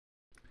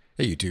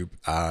Hey YouTube,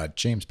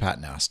 James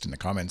Patton asked in the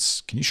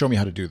comments, can you show me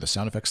how to do the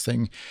sound effects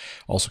thing?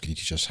 Also, can you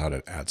teach us how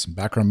to add some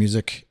background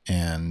music?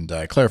 And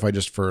I clarified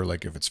just for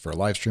like if it's for a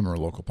live stream or a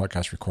local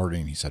podcast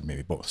recording, he said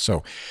maybe both.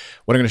 So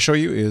what I'm going to show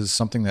you is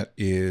something that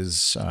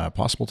is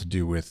possible to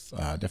do with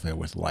definitely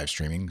with live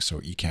streaming.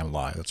 So Ecamm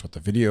Live, that's what the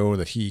video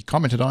that he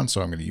commented on.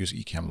 So I'm going to use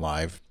Ecamm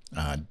Live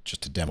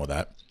just to demo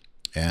that.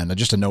 And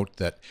just a note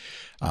that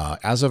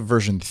as of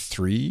version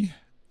 3,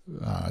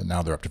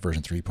 now they're up to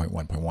version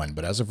 3.1.1,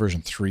 but as of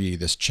version 3,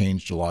 this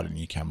changed a lot in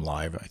Ecamm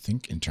Live, I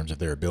think, in terms of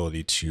their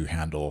ability to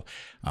handle,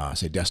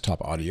 say, desktop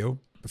audio.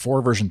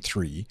 Before version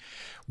 3,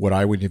 what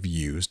I would have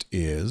used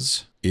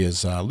is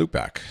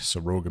Loopback, so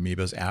Rogue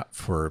Amoeba's app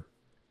for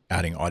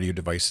adding audio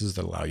devices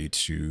that allow you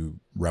to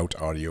route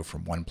audio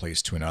from one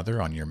place to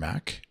another on your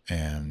Mac.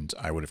 And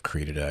I would have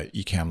created a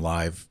Ecamm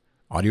Live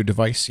audio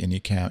device in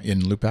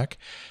Loopback,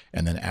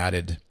 and then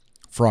added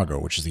Farrago,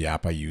 which is the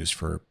app I use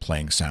for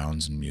playing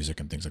sounds and music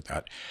and things like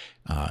that,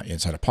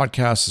 inside of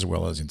podcasts as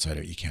well as inside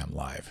of Ecamm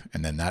Live.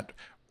 And then that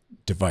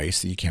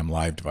device, the Ecamm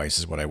Live device,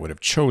 is what I would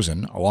have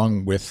chosen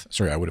along with,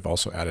 I would have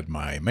also added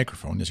my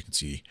microphone, as you can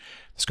see,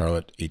 the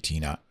Scarlett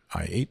 18i8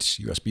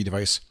 USB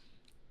device.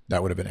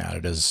 That would have been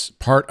added as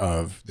part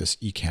of this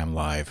Ecamm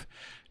Live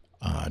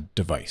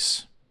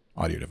device,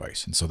 audio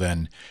device. And so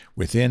then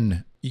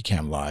within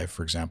Ecamm Live,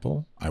 for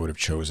example, I would have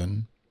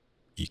chosen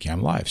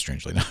Ecamm Live,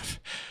 strangely enough,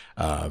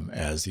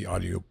 as the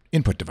audio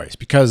input device,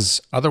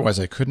 because otherwise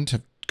I couldn't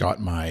have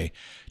got my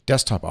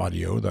desktop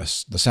audio, the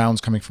sounds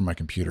coming from my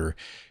computer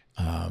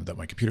that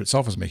my computer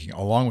itself was making,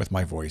 along with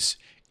my voice,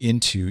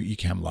 into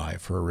Ecamm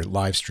Live for a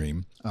live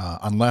stream,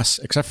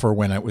 except for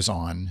when it was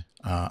on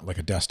like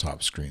a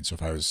desktop screen. So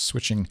if I was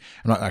switching,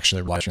 I'm not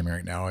actually live streaming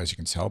right now, as you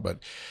can tell, but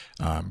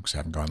because I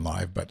haven't gone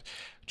live, but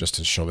just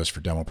to show this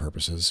for demo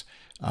purposes.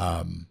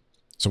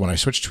 So when I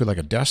switch to like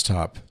a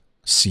desktop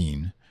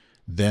scene,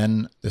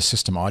 then the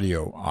system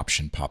audio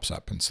option pops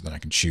up. And so then I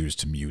can choose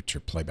to mute or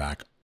play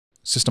back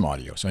system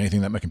audio. So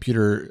anything that my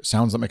computer,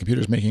 sounds that my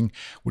computer is making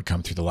would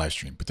come through the live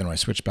stream. But then when I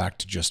switch back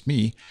to just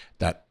me,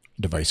 that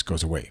device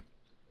goes away.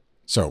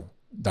 So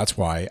that's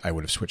why I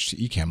would have switched to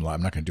Ecamm Live.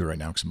 I'm not going to do it right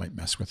now because it might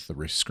mess with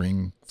the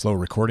screen flow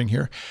recording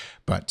here.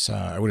 But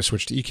I would have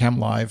switched to Ecamm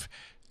Live,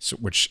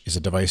 which is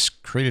a device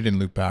created in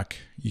Loopback,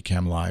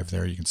 Ecamm Live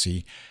there, you can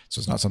see. So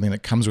it's not something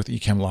that comes with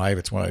Ecamm Live,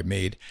 it's what I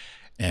made.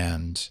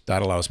 And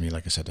that allows me,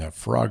 like I said, to have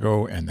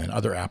Farrago and then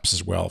other apps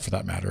as well, for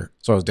that matter.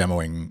 So I was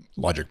demoing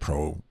Logic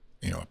Pro,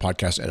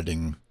 podcast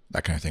editing,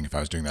 that kind of thing. If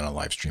I was doing that on a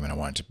live stream and I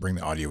wanted to bring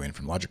the audio in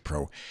from Logic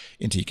Pro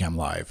into Ecamm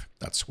Live,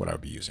 that's what I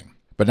would be using.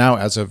 But now,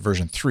 as of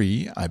version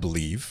 3, I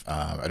believe,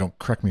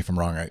 correct me if I'm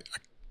wrong, I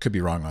could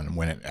be wrong on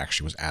when it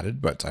actually was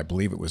added, but I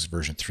believe it was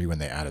version 3 when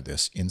they added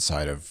this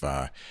inside of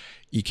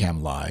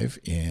Ecamm Live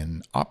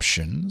in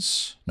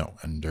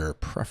under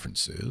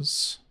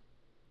Preferences.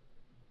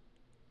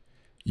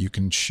 You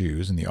can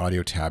choose in the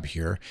audio tab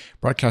here,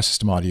 broadcast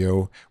system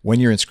audio when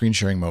you're in screen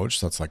sharing mode.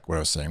 So that's like what I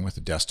was saying with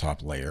the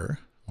desktop layer.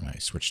 When I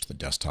switch to the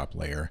desktop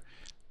layer,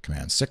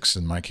 Command 6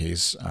 in my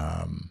case,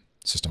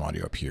 system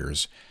audio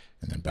appears,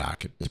 and then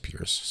back it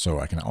appears.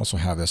 So I can also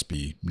have this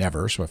be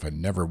never. So if I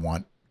never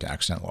want to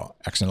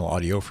accidental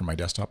audio from my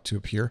desktop to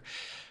appear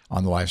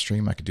on the live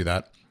stream, I could do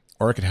that.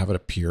 Or I could have it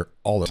appear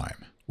all the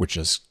time, which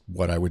is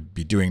what I would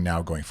be doing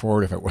now going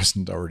forward if I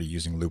wasn't already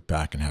using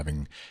Loopback and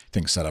having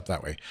things set up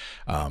that way.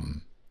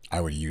 I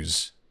would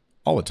use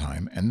all the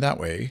time. And that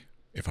way,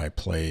 if I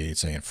play,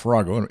 say, in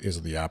Farrago, is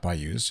the app I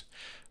use.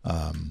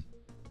 I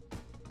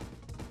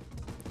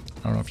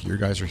don't know if you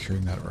guys are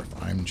hearing that or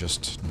if I'm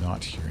just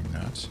not hearing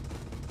that.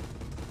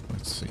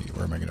 Let's see,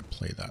 where am I going to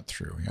play that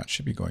through? Yeah, it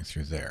should be going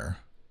through there.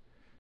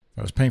 If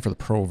I was paying for the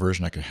Pro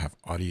version, I could have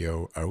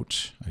audio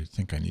out. I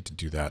think I need to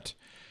do that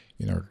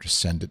in order to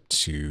send it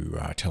to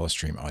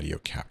Telestream Audio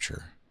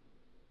Capture.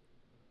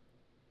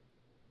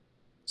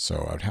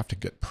 So I would have to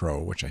get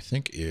Pro, which I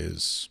think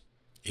is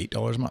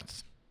 $8 a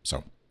month.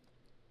 So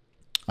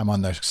I'm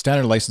on the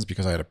standard license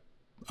because I had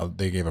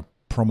they gave a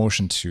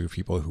promotion to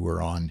people who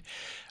were on,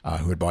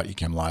 who had bought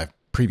Ecamm Live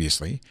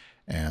previously.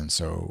 And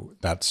so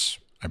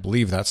I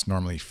believe that's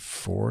normally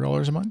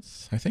 $4 a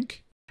month, I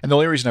think. And the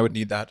only reason I would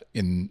need that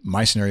in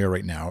my scenario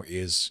right now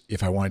is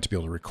if I wanted to be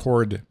able to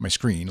record my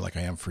screen like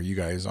I am for you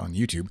guys on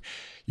YouTube,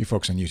 you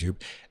folks on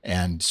YouTube,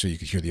 and so you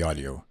could hear the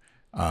audio.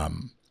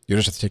 You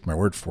just have to take my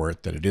word for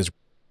it that it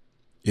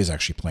is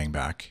actually playing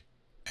back.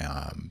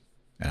 And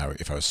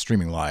if I was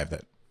streaming live,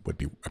 that would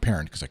be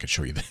apparent because I could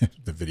show you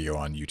the video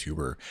on YouTube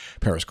or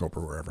Periscope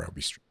or wherever I would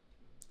be streaming.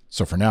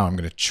 So for now, I'm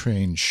going to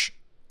change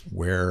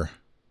where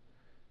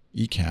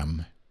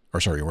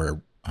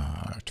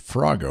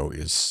Farrago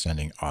is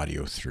sending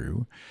audio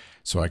through.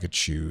 So I could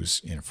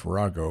choose in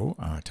Farrago,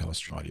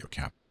 Telestream Audio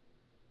Cap.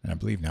 And I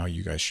believe now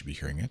you guys should be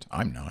hearing it.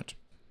 I'm not.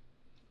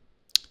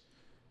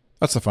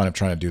 That's the fun of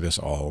trying to do this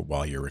all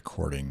while you're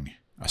recording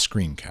a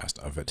screencast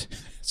of it.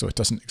 So it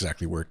doesn't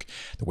exactly work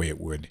the way it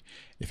would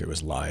if it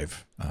was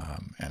live.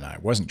 And I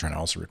wasn't trying to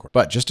also record.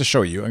 But just to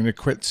show you, I'm going to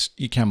quit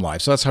Ecamm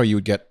Live. So that's how you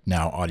would get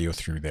now audio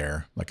through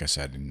there. Like I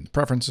said, in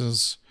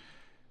preferences,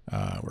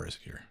 where is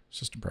it here?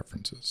 system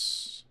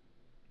preferences,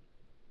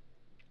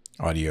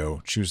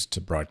 audio, choose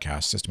to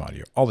broadcast system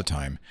audio all the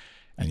time,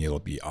 and you'll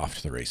be off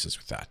to the races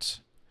with that.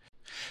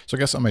 So I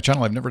guess on my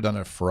channel, I've never done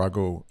a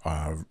Farrago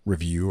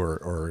review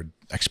or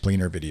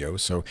explainer video.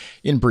 So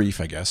in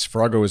brief, I guess,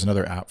 Farrago is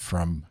another app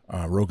from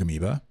Rogue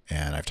Amoeba,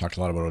 and I've talked a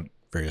lot about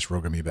various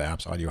Rogue Amoeba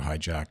apps, Audio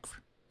Hijack,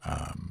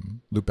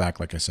 Loopback,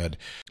 like I said,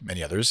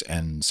 many others,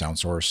 and Sound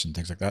Source and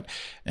things like that.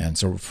 And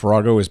so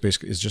Farrago is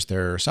just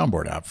their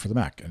soundboard app for the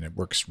Mac, and it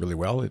works really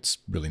well. It's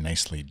really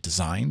nicely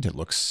designed. It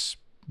looks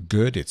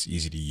good. It's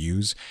easy to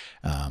use.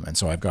 And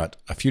so I've got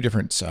a few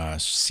different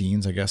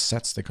scenes, I guess,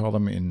 sets they call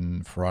them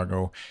in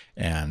Farrago,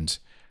 and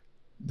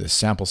the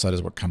sample set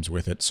is what comes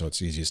with it. So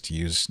it's easiest to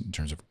use in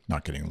terms of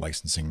not getting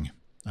licensing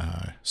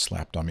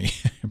slapped on me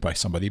by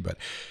somebody, but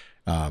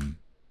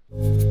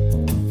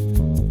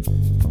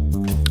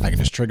I can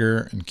just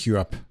trigger and queue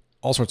up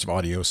all sorts of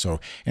audio. So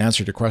in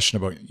answer to your question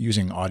about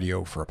using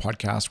audio for a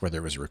podcast, whether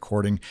it was a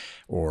recording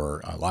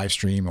or a live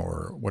stream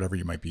or whatever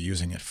you might be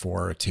using it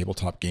for, a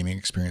tabletop gaming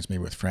experience,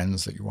 maybe with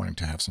friends that you're wanting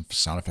to have some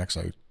sound effects,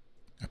 I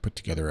put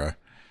together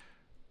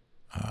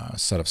a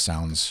set of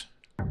sounds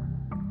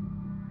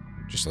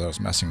just that I was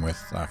messing with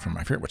from,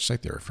 I forget which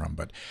site they were from,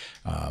 but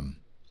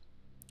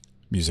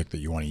music that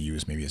you want to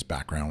use maybe as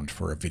background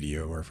for a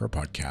video or for a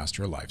podcast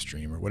or a live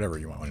stream or whatever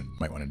you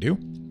might want to do.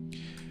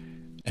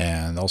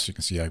 And also you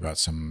can see I've got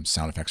some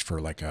sound effects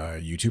for like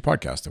a YouTube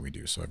podcast that we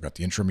do. So I've got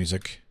the intro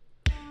music.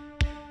 And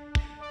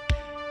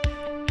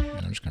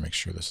I'm just going to make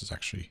sure this is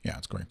actually, yeah,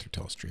 it's going through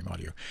Telestream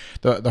audio.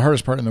 The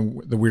hardest part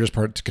and the weirdest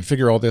part to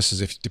configure all this is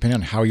if, depending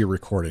on how you're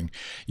recording,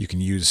 you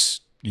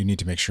need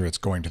to make sure it's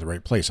going to the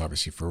right place,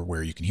 obviously, for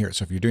where you can hear it.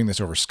 So if you're doing this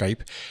over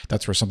Skype,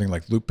 that's where something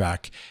like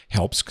Loopback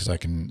helps, because I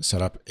can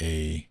set up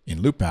in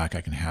Loopback,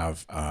 I can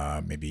have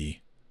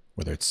maybe,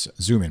 whether it's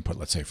Zoom input,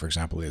 let's say, for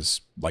example, is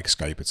like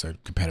Skype. It's a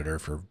competitor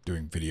for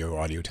doing video,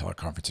 audio,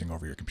 teleconferencing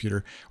over your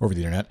computer, over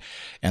the internet.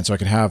 And so I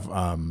can have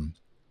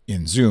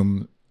in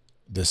Zoom,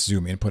 this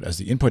Zoom input as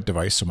the input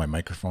device. So my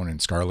microphone in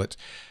Scarlett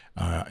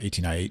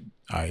 18i8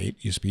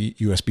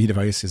 USB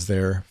device is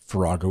there.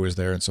 Farrago is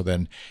there. And so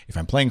then if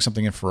I'm playing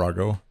something in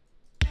Farrago,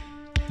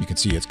 you can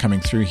see it's coming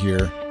through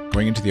here,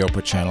 going into the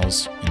output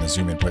channels in the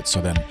Zoom input.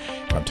 So then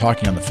if I'm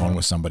talking on the phone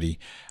with somebody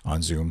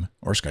on Zoom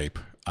or Skype,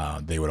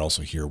 they would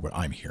also hear what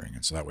I'm hearing.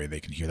 And so that way they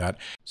can hear that.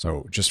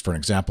 So just for an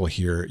example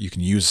here, you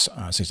can use,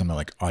 say something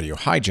like Audio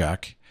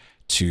Hijack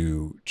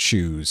to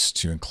choose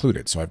to include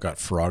it. So I've got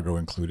Farrago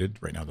included.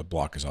 Right now the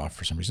block is off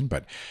for some reason,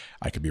 but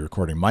I could be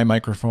recording my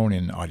microphone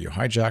in Audio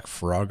Hijack.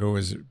 Farrago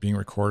is being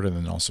recorded,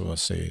 and then also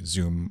let's say a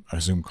Zoom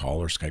call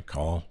or Skype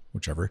call,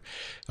 whichever,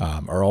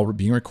 are all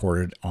being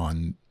recorded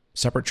on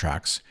separate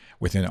tracks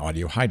within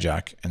Audio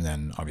Hijack. And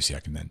then obviously I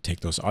can then take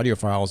those audio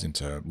files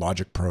into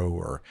Logic Pro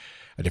or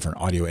a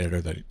different audio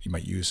editor that you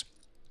might use.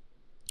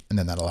 And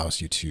then that allows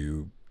you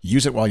to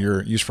use it while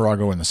use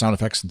Farrago and the sound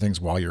effects and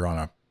things while you're on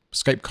a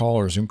Skype call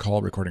or Zoom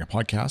call recording a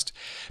podcast,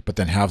 but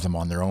then have them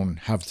on their own,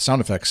 have the sound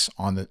effects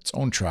on its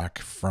own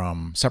track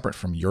separate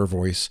from your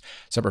voice,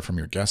 separate from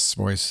your guest's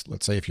voice.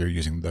 Let's say if you're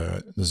using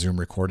the Zoom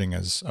recording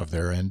as of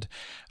their end,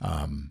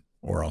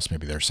 or else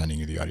maybe they're sending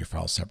you the audio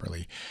files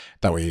separately.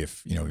 That way,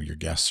 if your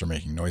guests are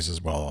making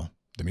noises while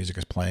the music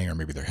is playing, or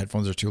maybe their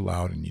headphones are too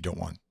loud and you don't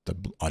want the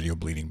audio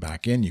bleeding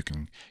back in, you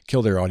can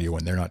kill their audio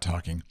when they're not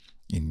talking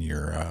in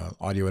your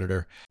audio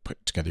editor,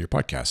 put together your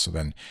podcast. So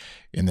then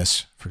in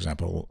this, for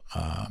example,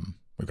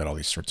 we've got all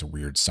these sorts of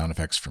weird sound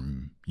effects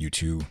from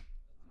YouTube.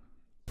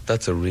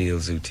 That's a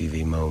real Zoo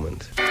TV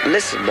moment.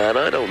 Listen, man,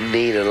 I don't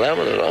need a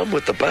laminate. I'm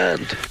with the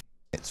band.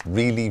 It's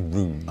really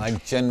rude. I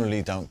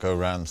generally don't go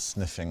around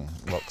sniffing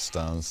rock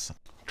stars.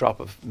 Drop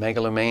of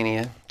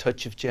megalomania,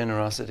 touch of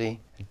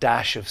generosity, a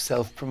dash of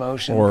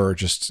self-promotion. Or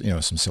just,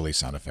 some silly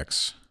sound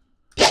effects.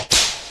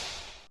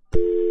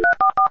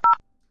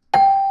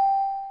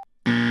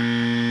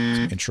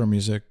 Some intro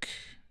music.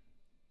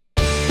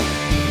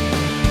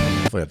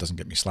 Hopefully that doesn't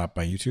get me slapped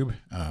by YouTube.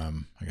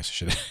 I guess I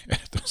should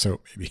edit those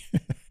out maybe.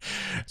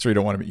 So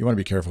you want to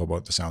be careful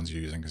about the sounds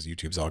you're using, because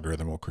YouTube's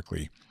algorithm will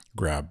quickly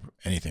grab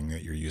anything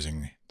that you're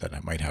using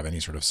that might have any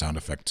sort of sound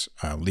effect,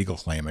 legal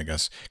claim, I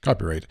guess,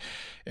 copyright,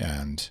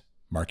 and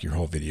mark your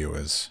whole video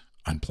as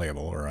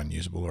unplayable or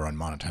unusable or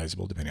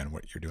unmonetizable, depending on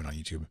what you're doing on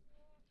YouTube.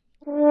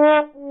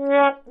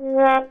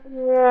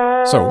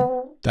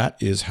 So that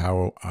is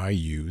how I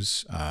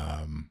use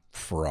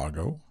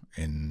Farrago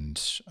and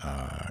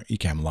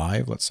Ecamm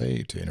Live, let's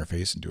say, to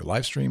interface and do a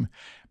live stream,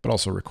 but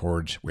also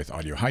record with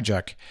Audio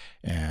Hijack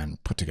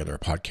and put together a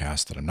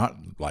podcast that I'm not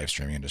live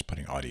streaming and just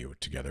putting audio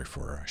together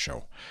for a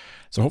show.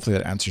 So hopefully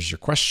that answers your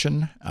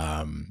question.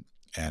 And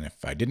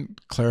if I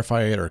didn't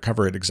clarify it or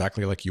cover it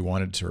exactly like you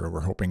wanted or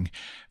were hoping,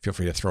 feel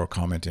free to throw a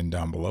comment in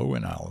down below,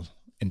 and I'll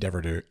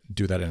endeavor to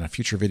do that in a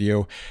future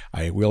video.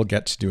 I will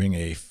get to doing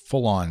a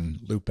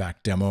full-on Loopback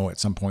demo at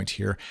some point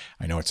here.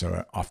 I know it's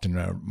often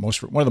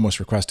one of the most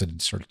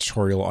requested sort of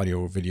tutorial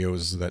audio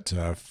videos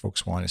that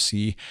folks want to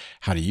see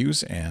how to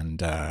use,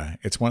 and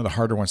it's one of the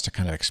harder ones to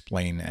kind of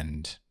explain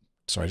and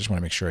So I just want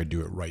to make sure I do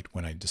it right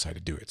when I decide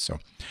to do it. So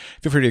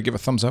feel free to give a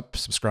thumbs up,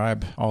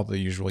 subscribe, all the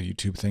usual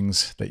YouTube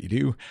things that you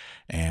do.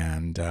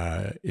 And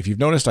if you've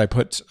noticed, I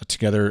put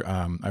together,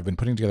 I've been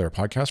putting together a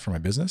podcast for my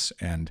business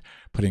and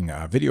putting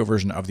a video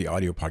version of the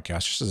audio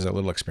podcast just as a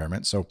little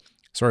experiment. So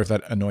sorry if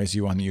that annoys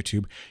you on the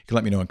YouTube. You can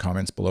let me know in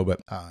comments below, but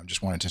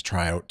just wanted to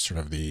try out sort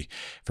of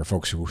for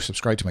folks who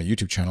subscribe to my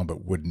YouTube channel,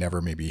 but would never,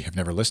 maybe have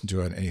never listened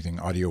to anything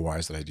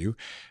audio-wise that I do,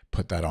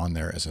 put that on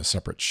there as a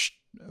separate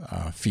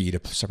feed,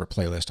 a separate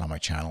playlist on my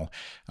channel.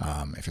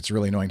 If it's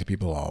really annoying to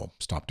people, I'll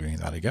stop doing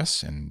that, I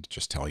guess, and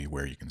just tell you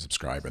where you can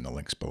subscribe in the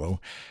links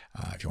below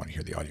if you want to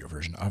hear the audio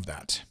version of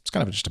that. It's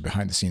kind of just a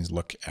behind-the-scenes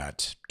look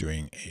at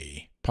doing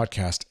a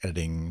podcast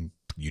editing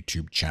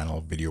YouTube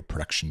channel video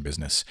production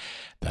business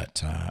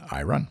that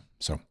I run.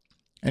 So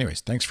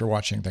anyways, thanks for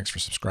watching. Thanks for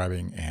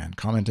subscribing and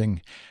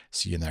commenting.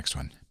 See you in the next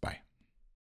one. Bye.